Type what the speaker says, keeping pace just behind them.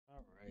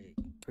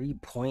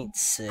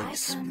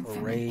3.6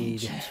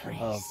 Parade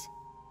of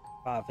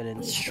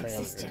Providence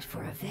trailer.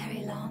 For a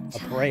very long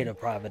time. A Parade of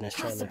Providence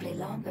trailer. Possibly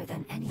longer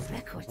than any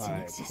records in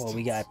existence. Well,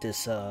 we got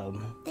this The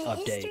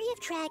update. history of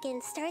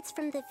dragons starts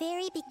from the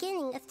very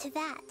beginning of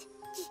Tevat.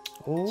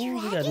 Oh, we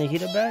got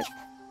Nikita back.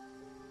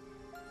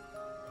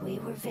 We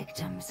were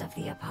victims of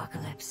the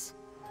apocalypse.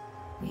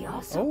 We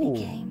also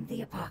became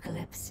the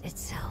apocalypse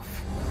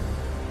itself.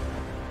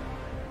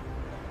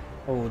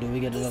 Oh, do we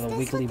get another Is this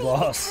weekly what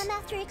they boss? become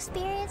after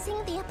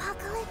experiencing the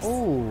apocalypse?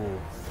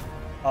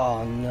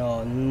 Oh no,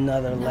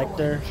 another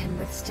Lecter. One can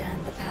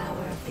withstand the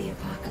power of the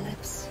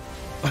apocalypse.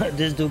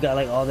 This dude got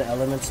like all the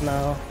elements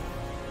now.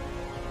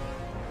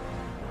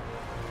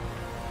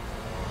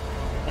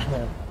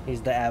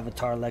 He's the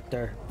Avatar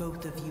Lecter.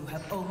 Both of you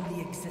have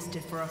only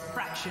existed for a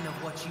fraction of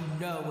what you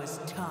know as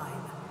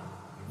time.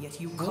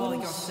 Yet you call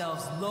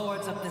yourselves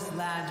lords of this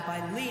land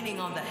by leaning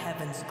on the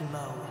heavens'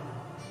 glow.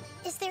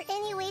 Is there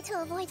any way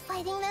to avoid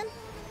fighting them?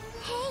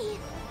 Hey!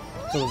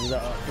 So is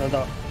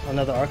that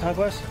another Archon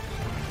quest?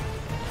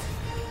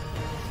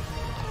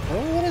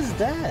 Oh, what is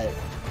that?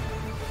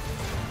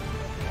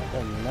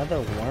 Another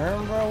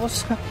worm, bro?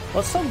 What's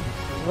up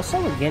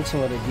with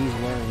Genshin with these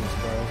worms,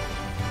 bro?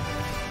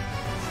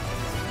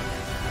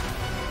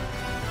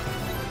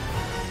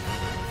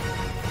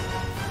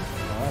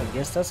 Well, I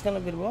guess that's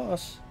gonna be the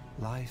boss.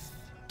 Life,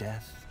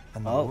 death,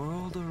 and the Oh,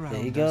 world there you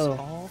around go. us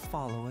all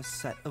follow a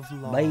set of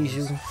laws.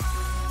 Beiju.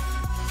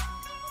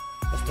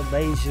 What's the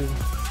Beiju?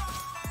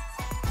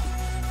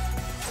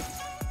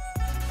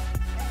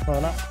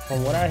 Well,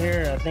 from what I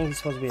hear, I think he's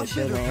supposed to be a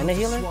shield man and a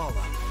healer.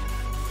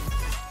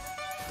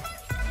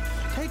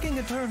 Taking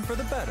a turn for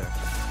the better.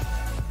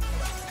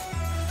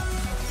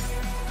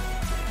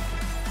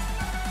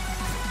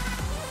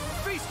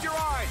 Feast your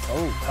eyes.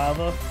 Oh,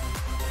 Kava.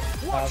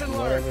 Watch and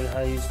learn. Whatever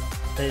how you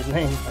say his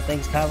name. I think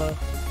it's Kava.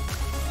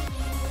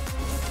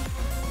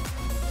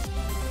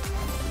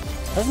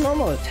 His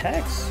normal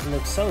attacks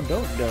look so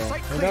dope though.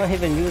 He don't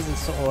even use the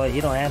sword, or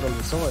he don't handle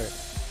the sword.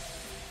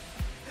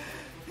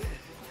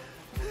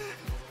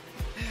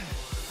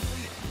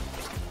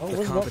 Oh,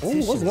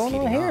 what's going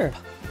on here?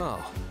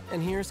 Oh,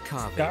 and here's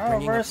Kava Gara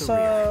bringing up versus the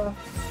rear.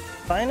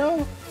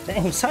 Sino?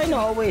 Damn, Sino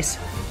always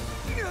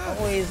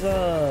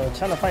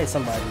trying to fight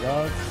somebody,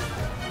 dog.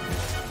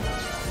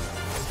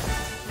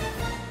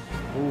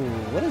 Ooh,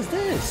 what is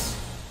this?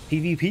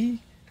 PvP?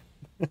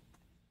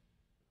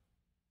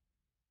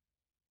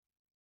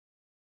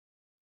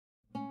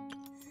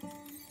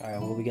 Alright,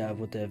 what we got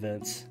with the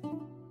events?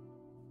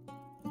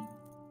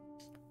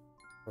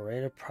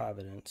 Parade of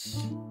Providence.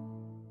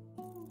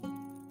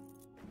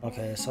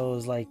 Okay, so it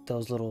was like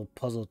those little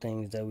puzzle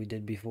things that we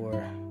did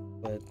before,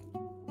 but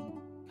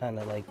kind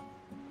of like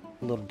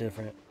a little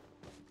different.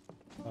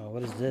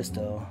 What is this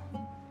though?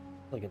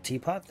 Like a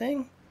teapot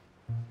thing?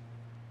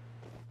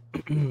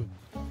 What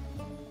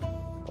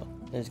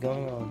is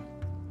going on?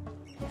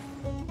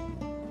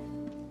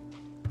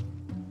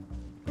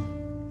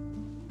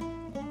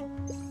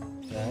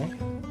 Okay.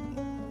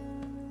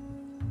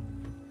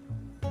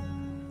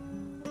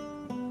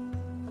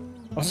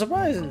 I'm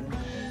surprised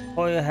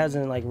Hoya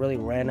hasn't like really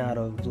ran out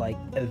of like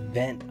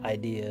event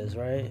ideas,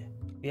 right?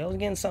 He always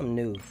getting something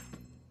new.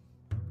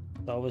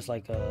 It's always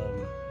like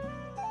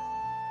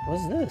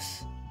what's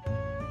this?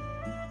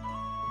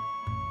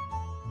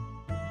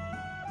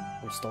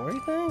 Some story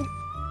thing?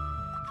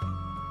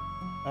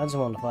 I just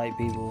want to fight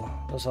people.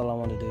 That's all I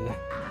want to do.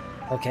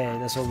 Okay,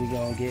 that's what we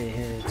gonna get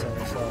here.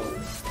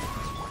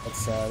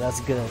 So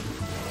that's good.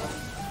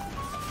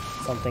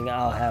 Something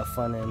I'll have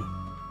fun in.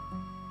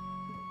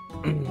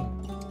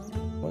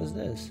 What is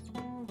this?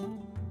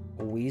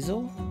 A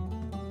weasel?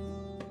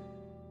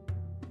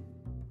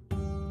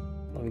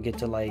 Let me get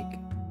to like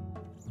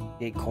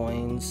get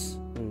coins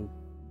and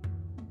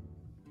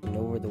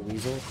maneuver the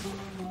weasel.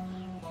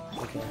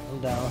 Okay, I'm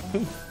down.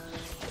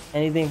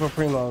 Anything for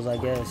primos, I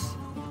guess.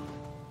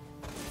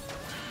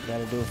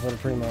 Gotta do it for the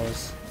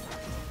primos.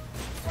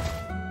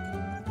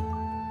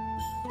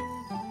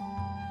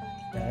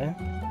 Okay.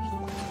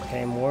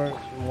 Okay,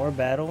 more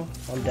battle.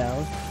 I'm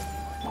down.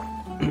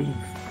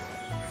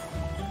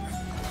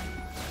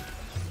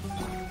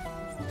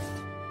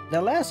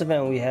 That last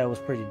event we had was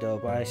pretty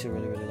dope. I actually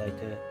really liked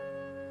it.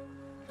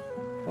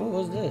 What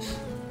was this?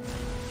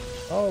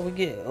 Oh,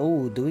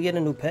 do we get a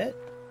new pet?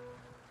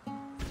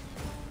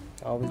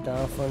 Always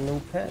down for a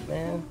new pet,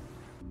 man.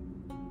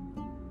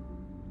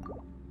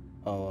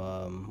 Oh,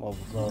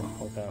 overflow.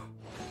 Okay.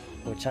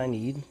 Which I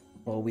need.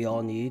 Well, we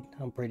all need,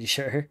 I'm pretty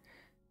sure.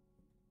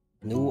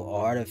 New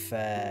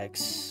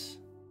artifacts.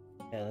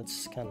 Yeah,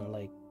 that's kind of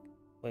like...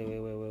 Wait.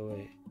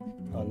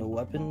 Oh, new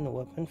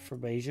weapon for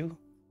Beiju.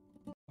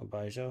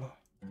 Baijo.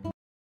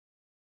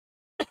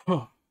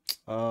 Oh,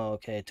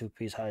 okay,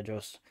 2-piece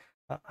hydros.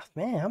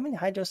 Man, how many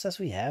hydro sets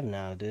we have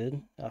now,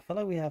 dude? I feel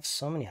like we have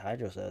so many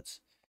hydro sets.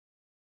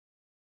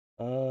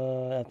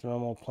 After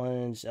normal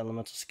plunge,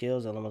 elemental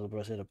skills, elemental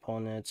burst hit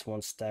opponents.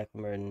 One stack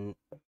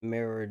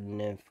mirrored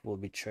nymph will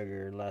be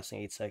triggered,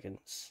 lasting 8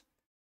 seconds.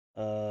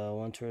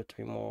 1, 2, or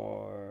 3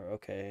 more.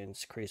 Okay,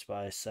 it's increased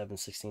by 7,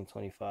 16,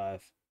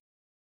 25.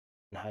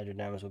 And hydro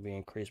damage will be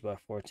increased by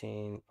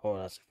 14. Oh,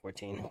 that's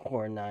 14.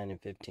 Or 9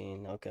 and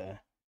 15. Okay.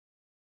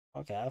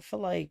 Okay, I feel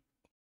like,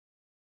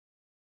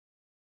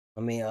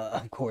 I mean,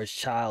 of course,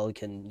 Child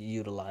can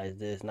utilize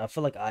this. And I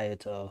feel like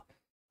Ayato,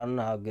 I don't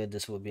know how good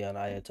this would be on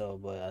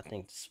Ayato, but I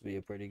think this would be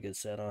a pretty good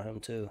set on him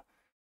too.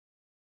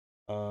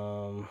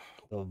 The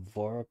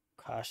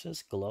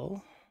Voracash's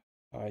Glow.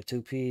 Alright,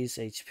 2-piece,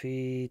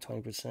 HP,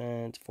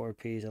 20%,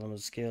 4-piece, elemental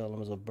skill,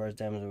 elemental burst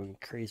damage will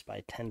increase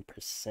by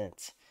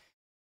 10%.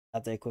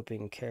 After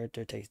equipping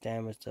character takes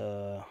damage,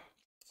 the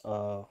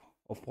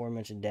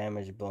aforementioned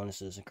damage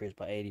bonuses increase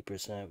by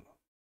 80%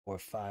 for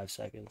 5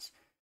 seconds.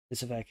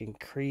 This effect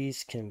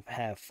increase can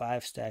have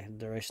 5 stacks. The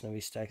duration of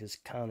each stack is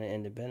counted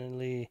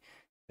independently.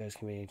 This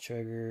can be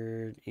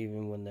triggered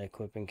even when the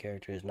equipping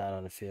character is not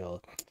on the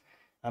field.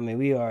 I mean,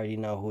 we already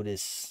know who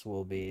this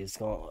will be. It's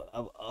going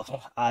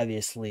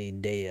obviously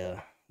Dea.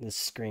 This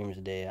screams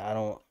Dea. I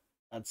don't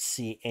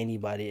see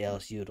anybody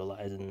else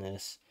utilizing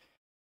this.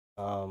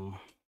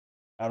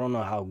 I don't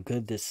know how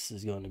good this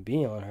is going to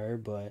be on her,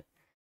 but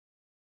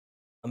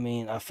I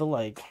mean, I feel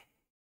like,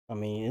 I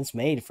mean, it's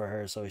made for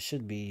her, so it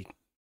should be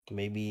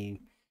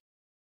maybe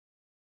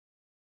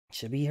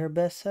should be her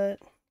best set,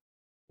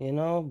 you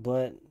know.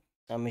 But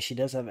I mean, she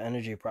does have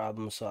energy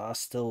problems, so I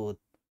still would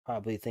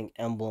probably think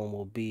Emblem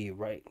will be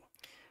right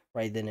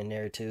then and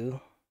there too.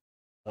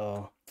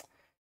 So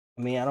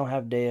I mean, I don't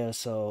have Dea,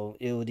 so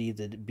it would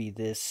either be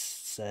this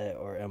set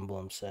or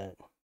Emblem set,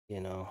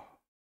 you know,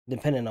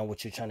 depending on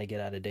what you're trying to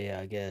get out of Dea,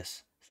 I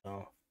guess.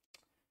 So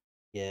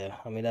yeah,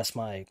 I mean, that's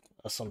my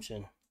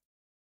assumption.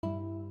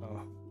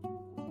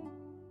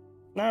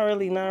 Not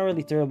really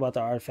thrilled about the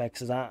artifacts,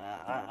 cause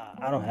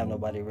I don't have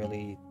nobody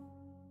really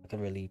I could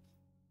really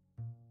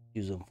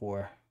use them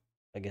for.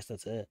 I guess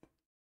that's it.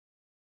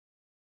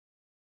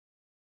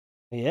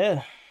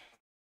 Yeah.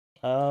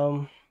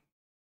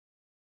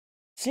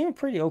 Seemed a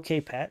pretty okay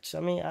patch.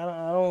 I mean,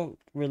 I don't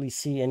really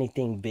see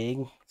anything big.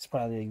 It's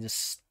probably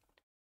just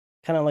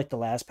kind of like the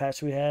last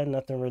patch we had.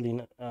 Nothing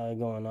really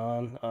going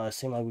on. It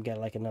seemed like we got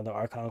like another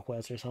Archon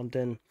quest or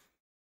something.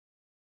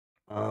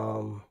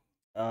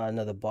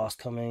 Another boss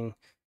coming,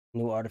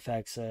 new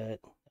artifact set.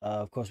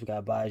 Of course, we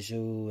got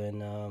Baiju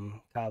and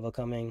Kava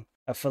coming.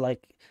 I feel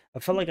like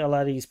a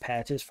lot of these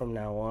patches from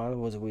now on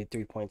was we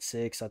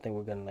 3.6. I think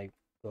we're gonna like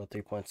go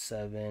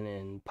 3.7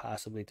 and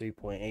possibly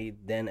 3.8.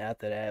 Then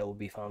after that, it will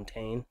be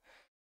Fontaine.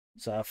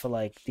 So I feel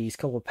like these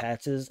couple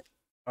patches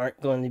aren't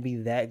going to be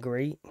that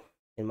great,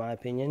 in my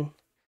opinion.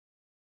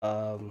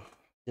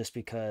 Just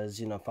because,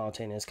 you know,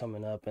 Fontaine is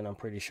coming up, and I'm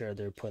pretty sure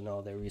they're putting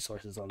all their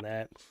resources on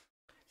that.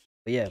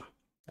 But yeah,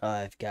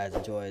 if you guys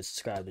enjoyed,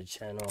 subscribe to the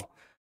channel,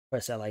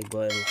 press that like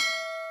button,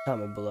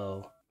 comment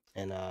below,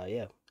 and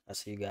yeah, I'll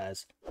see you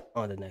guys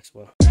on the next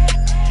one.